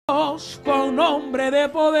conozco a un hombre de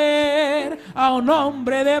poder, a un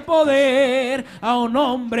hombre de poder, a un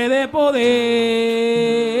hombre de poder.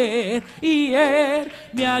 Y Él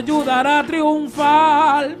me ayudará a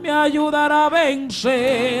triunfar, me ayudará a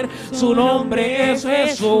vencer. Su nombre es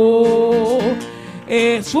Jesús.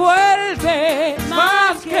 Es fuerte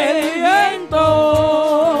más que el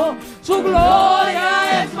viento, su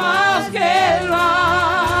gloria es más que el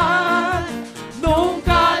mar.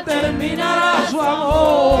 Nunca terminará su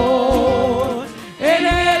amor, en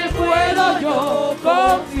Él puedo yo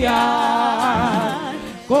confiar.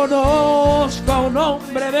 Conozco a un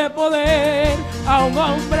hombre de poder, a un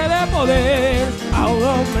hombre de poder, a un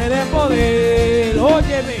hombre de poder.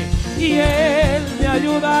 Óyeme. Y Él me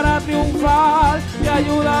ayudará a triunfar, me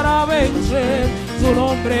ayudará a vencer. Su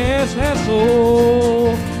nombre es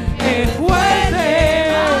Jesús. Es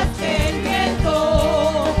fuerte más que el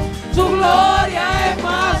viento, su gloria es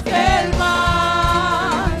más que el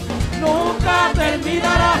mar. Nunca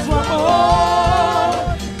terminará su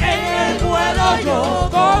amor, en Él puedo yo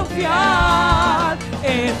confiar.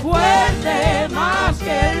 Es fuerte más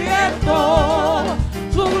que el viento,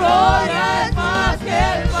 su gloria es más que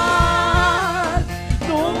el mar.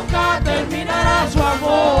 Nunca terminará su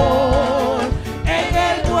amor, en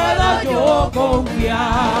Él puedo yo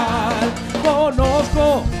confiar. Conozco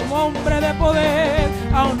a un hombre de poder,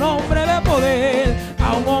 a un hombre de poder,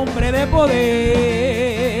 a un hombre de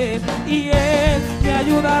poder. Y Él me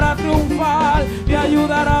ayudará a triunfar, me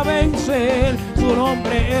ayudará a vencer. Su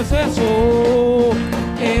nombre es Jesús.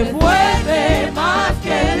 Es fuerte más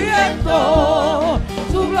que el viento,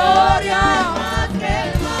 su gloria más que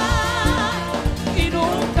el mar. Y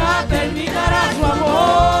nunca terminará su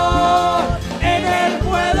amor, en Él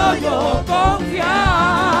puedo yo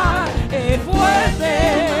confiar. Es fuerte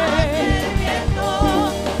más que el viento,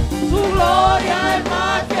 su gloria es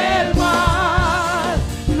más que el mar.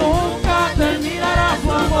 Nunca terminará su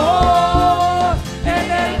amor, en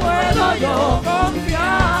Él puedo yo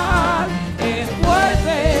confiar. Es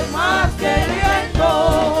fuerte más que el viento,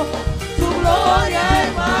 su gloria es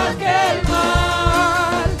más que el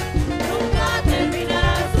mar. Nunca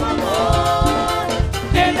terminará su amor,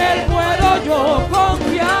 en Él puedo yo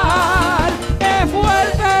confiar. Es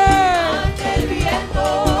fuerte más que el viento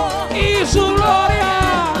y su gloria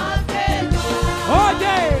más que el mar.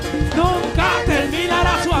 Oye, nunca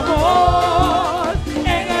terminará su amor,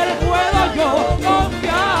 en Él puedo yo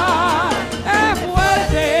confiar. Es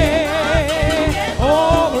fuerte,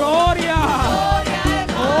 oh gloria,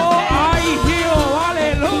 oh ay Dios,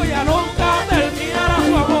 aleluya. Nunca terminará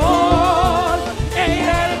su amor, en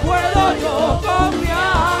Él puedo yo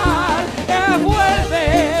confiar. Es fuerte,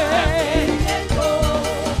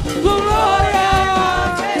 su gloria,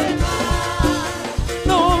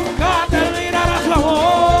 nunca terminará su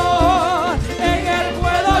amor, en Él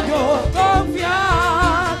puedo yo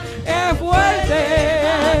confiar. Es fuerte,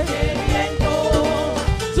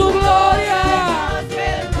 su gloria,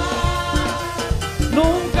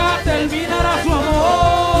 nunca terminará su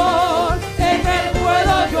amor, en Él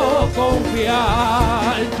puedo yo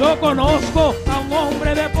confiar. Yo conozco a un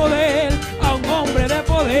hombre de poder, a un hombre de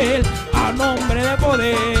poder, a un hombre de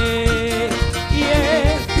poder. Y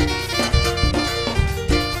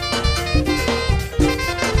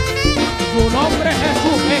su nombre es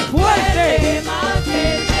Jesús. Es fuerte más que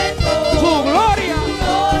el viento, su gloria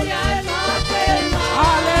es más que el mar.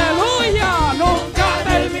 Aleluya, nunca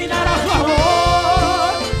terminará su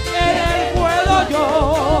amor, en Él puedo yo.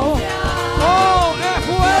 Oh, es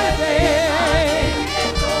fuerte,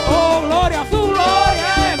 oh gloria, su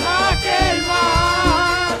gloria es más que el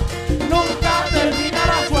mar. Nunca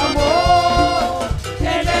terminará su amor,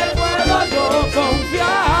 en Él puedo yo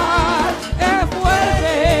confiar. Es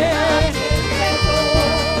fuerte,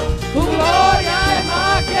 su gloria es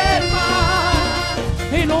más que el mar.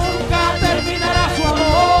 Y nunca terminará su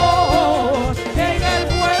amor, en Él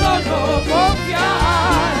puedo yo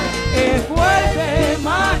confiar. Es fuerte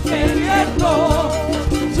más que el viento,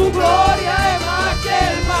 su gloria es más que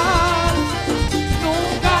el mar.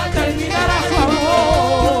 Nunca terminará su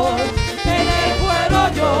amor, en Él puedo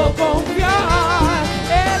yo confiar.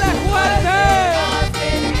 Él es fuerte más que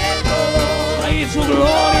el viento, y su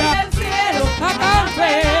gloria del cielo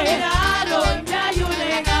alcance. Y me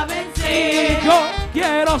ayuden a vencer. Y yo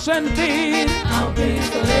quiero sentir a un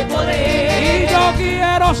Cristo de poder. Y yo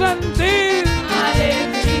quiero sentir al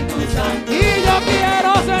Espíritu Santo. Y yo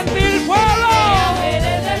quiero sentir pueblo.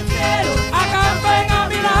 Ángeles del cielo acampen a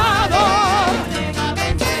mi lado.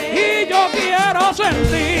 Y yo quiero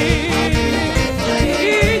sentir.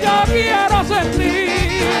 Y yo quiero sentir.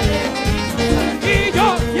 Y yo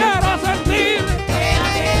quiero sentir.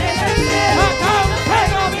 Acampen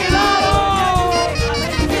a mi lado.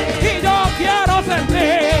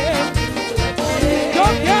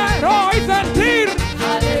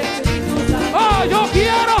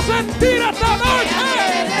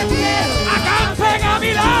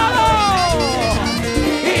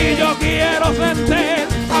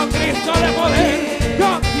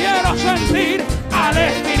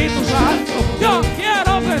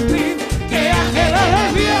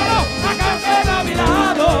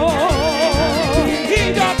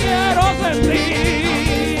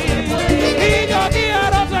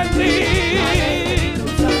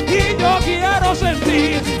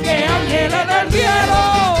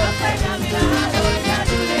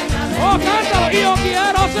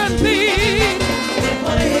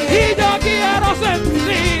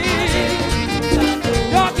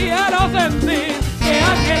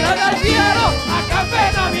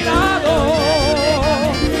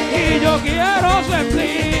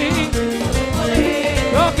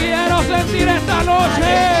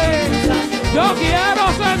 Yo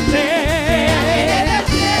quiero sentir.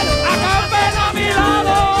 Acampen a mi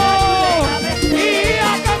lado. Y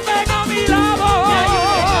acampen a mi lado.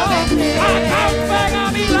 Acampen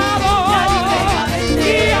a mi lado.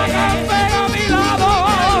 Y acampen a mi lado.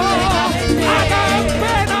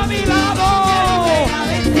 Acampen a mi lado.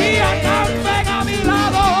 Y acampen a mi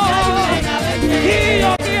lado. Y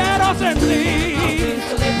yo quiero sentir.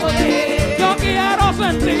 Yo quiero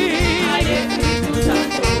sentir.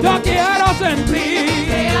 Yo quiero sentir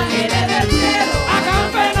que ángeles del cielo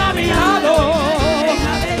acampen a mi lado.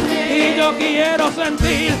 Y yo quiero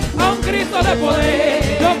sentir a un Cristo de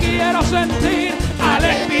poder. Yo quiero sentir al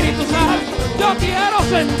Espíritu Santo. Yo quiero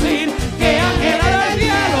sentir que ángeles del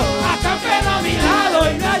cielo acampen a mi lado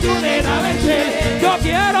y me ayuden a vencer. Yo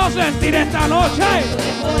quiero sentir esta noche.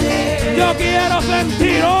 Yo quiero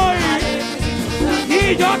sentir hoy.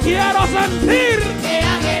 Y yo quiero sentir que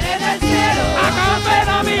ángeles del cielo acampen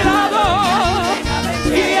a mi lado.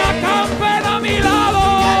 Y acampen a mi lado.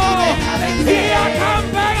 Y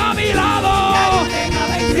acampen a mi lado.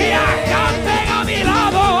 Y acampen a mi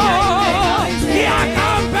lado. Y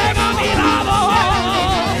acampen a mi lado.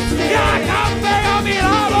 Y acampen a mi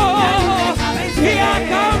lado. Y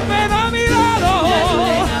acampen a mi lado.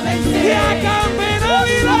 Y acampen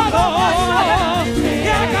a mi lado. Y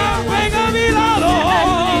acampen a mi lado.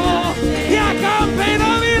 Y acampen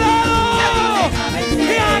a mi lado.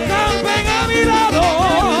 Y acampen a mi lado.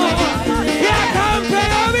 Y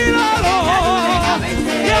acampen a mi lado.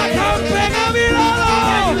 Y acampen a mi lado.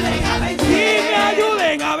 Y me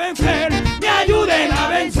ayuden a vencer. Me ayuden a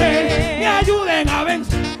vencer. Me ayuden a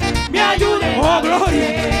vencer. Me ayuden, oh gloria.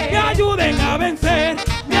 Me ayuden a vencer.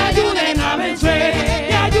 Me ayuden a vencer.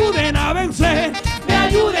 Me ayuden a vencer. Me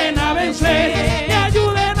ayuden a vencer. Me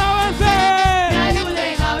ayuden a vencer. Me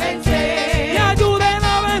ayuden a vencer. Me ayuden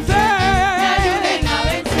a vencer. Me ayuden a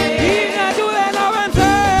vencer. Y me ayuden a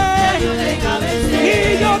vencer. Me ayuden a vencer.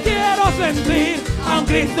 Y yo quiero sentir a un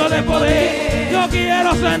Cristo de poder. Yo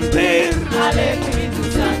quiero sentir al Espíritu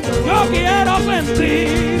Santo. Yo quiero sentir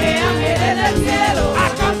que ángeles del cielo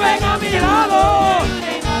acampen a mi lado.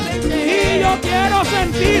 Y yo quiero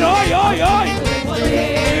sentir hoy.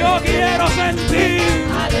 Yo quiero sentir.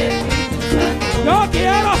 Yo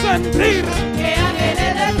quiero sentir que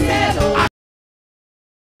ángeles del cielo